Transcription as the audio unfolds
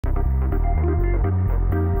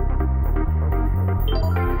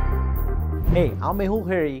Hey, I'm Mehul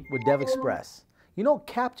Hari with DevExpress. You know,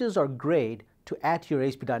 CAPTCHAs are great to add to your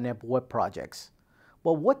ASP.NET web projects.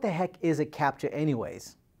 But what the heck is a CAPTCHA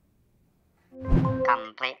anyways?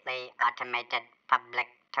 Completely automated public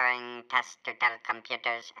Turing test to tell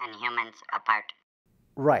computers and humans apart.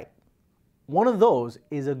 Right. One of those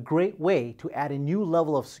is a great way to add a new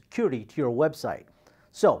level of security to your website.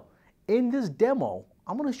 So, in this demo,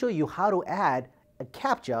 I'm going to show you how to add a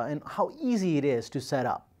CAPTCHA and how easy it is to set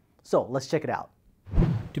up. So, let's check it out.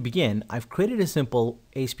 To begin, I've created a simple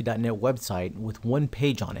ASP.NET website with one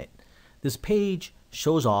page on it. This page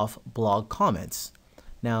shows off blog comments.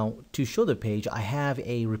 Now, to show the page, I have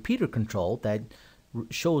a repeater control that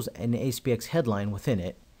shows an ASPX headline within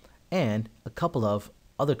it, and a couple of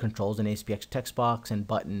other controls, an ASPX text box and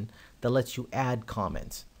button that lets you add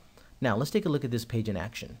comments. Now, let's take a look at this page in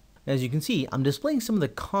action. As you can see, I'm displaying some of the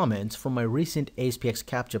comments from my recent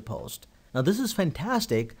ASPxCaptcha post. Now, this is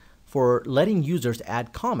fantastic for letting users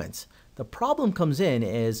add comments. The problem comes in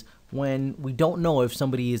is when we don't know if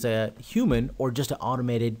somebody is a human or just an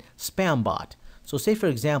automated spam bot. So say for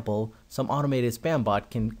example, some automated spam bot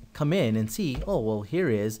can come in and see, oh well, here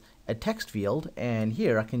is a text field and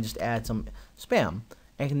here I can just add some spam.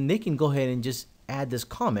 And they can go ahead and just add this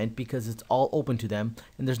comment because it's all open to them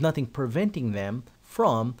and there's nothing preventing them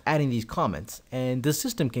from adding these comments. And the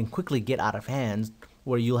system can quickly get out of hand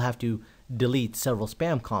where you'll have to delete several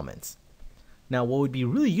spam comments. Now what would be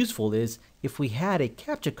really useful is if we had a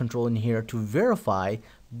CAPTCHA control in here to verify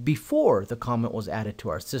before the comment was added to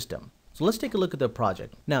our system. So let's take a look at the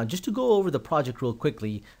project. Now just to go over the project real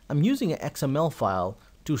quickly, I'm using an XML file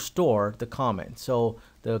to store the comment. So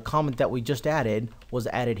the comment that we just added was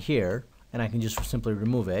added here and I can just simply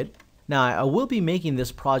remove it. Now I will be making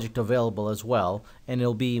this project available as well, and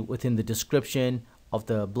it'll be within the description of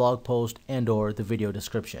the blog post and or the video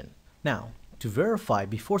description. Now, to verify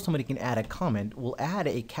before somebody can add a comment, we'll add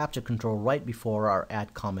a CAPTCHA control right before our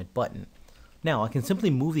add comment button. Now, I can simply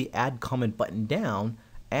move the add comment button down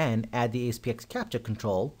and add the ASPxCaptcha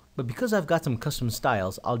control, but because I've got some custom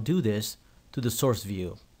styles, I'll do this to the source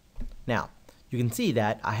view. Now, you can see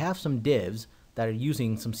that I have some divs that are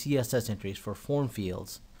using some CSS entries for form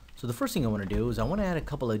fields. So the first thing I want to do is I want to add a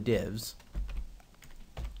couple of divs.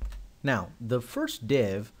 Now, the first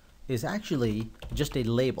div is actually just a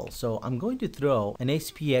label. So I'm going to throw an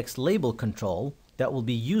ASPX label control that will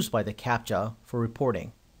be used by the CAPTCHA for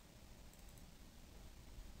reporting.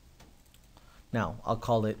 Now, I'll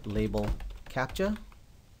call it label CAPTCHA,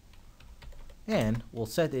 and we'll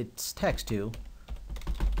set its text to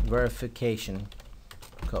verification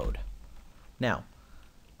code. Now,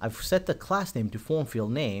 I've set the class name to form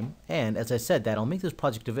field name, and as I said that I'll make this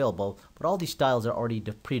project available, but all these styles are already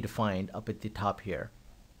predefined up at the top here.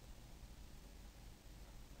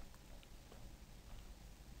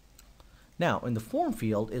 Now, in the form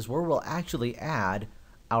field is where we'll actually add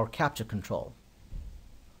our CAPTCHA control.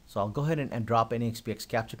 So I'll go ahead and drop an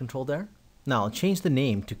ASPxCaptcha control there. Now I'll change the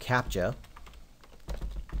name to CAPTCHA,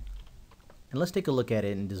 and let's take a look at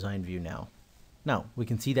it in design view now. Now we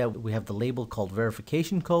can see that we have the label called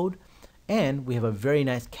verification code, and we have a very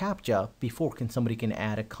nice CAPTCHA before somebody can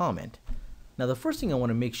add a comment. Now the first thing I want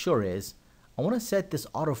to make sure is I want to set this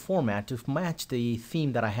auto format to match the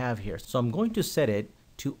theme that I have here. So I'm going to set it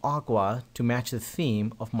to aqua to match the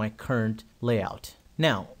theme of my current layout.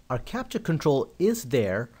 Now our CAPTCHA control is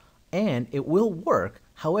there and it will work.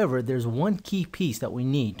 However, there's one key piece that we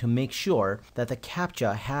need to make sure that the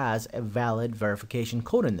CAPTCHA has a valid verification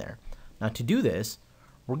code in there. Now to do this,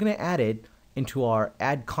 we're going to add it into our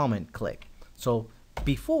add comment click. So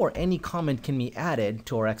before any comment can be added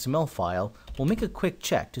to our XML file, we'll make a quick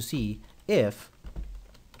check to see if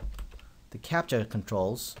the CAPTCHA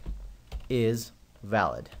controls is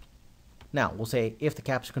valid. Now we'll say if the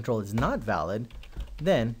CAPTCHA control is not valid,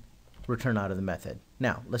 then return out of the method.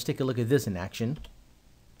 Now let's take a look at this in action.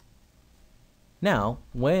 Now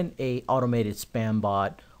when a automated spam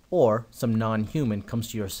bot or some non-human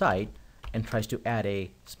comes to your site and tries to add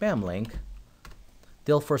a spam link,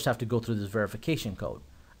 they'll first have to go through this verification code,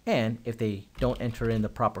 and if they don't enter in the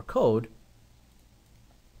proper code,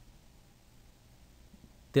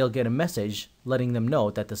 they'll get a message letting them know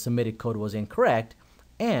that the submitted code was incorrect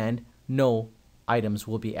and no items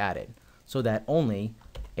will be added, so that only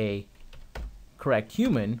a correct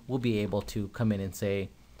human will be able to come in and say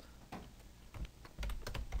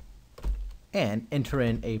and enter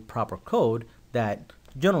in a proper code that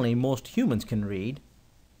generally most humans can read,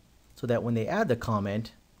 so that when they add the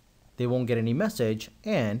comment they won't get any message,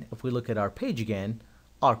 and if we look at our page again,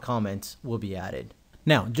 our comments will be added.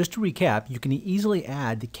 Now just to recap, you can easily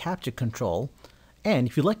add the CAPTCHA control, and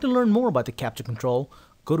if you'd like to learn more about the CAPTCHA control,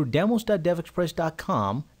 go to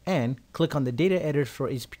demos.devexpress.com and click on the data editor for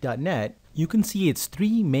ASP.NET, you can see its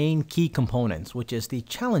three main key components, which is the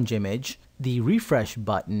challenge image, the refresh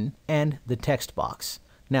button, and the text box.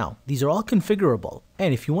 Now, these are all configurable,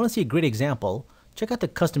 and if you want to see a great example, check out the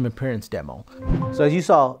custom appearance demo. So as you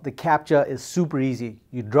saw, the CAPTCHA is super easy.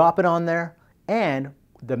 You drop it on there, and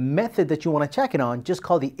the method that you want to check it on, just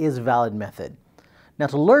call the isValid method. Now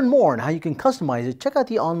to learn more on how you can customize it, check out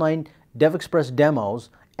the online DevExpress demos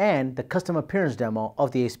and the custom appearance demo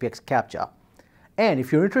of the ASPxCaptcha. And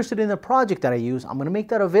if you're interested in the project that I use, I'm going to make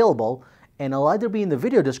that available, and it'll either be in the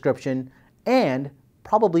video description and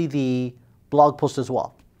probably the blog post as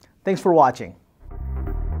well. Thanks for watching.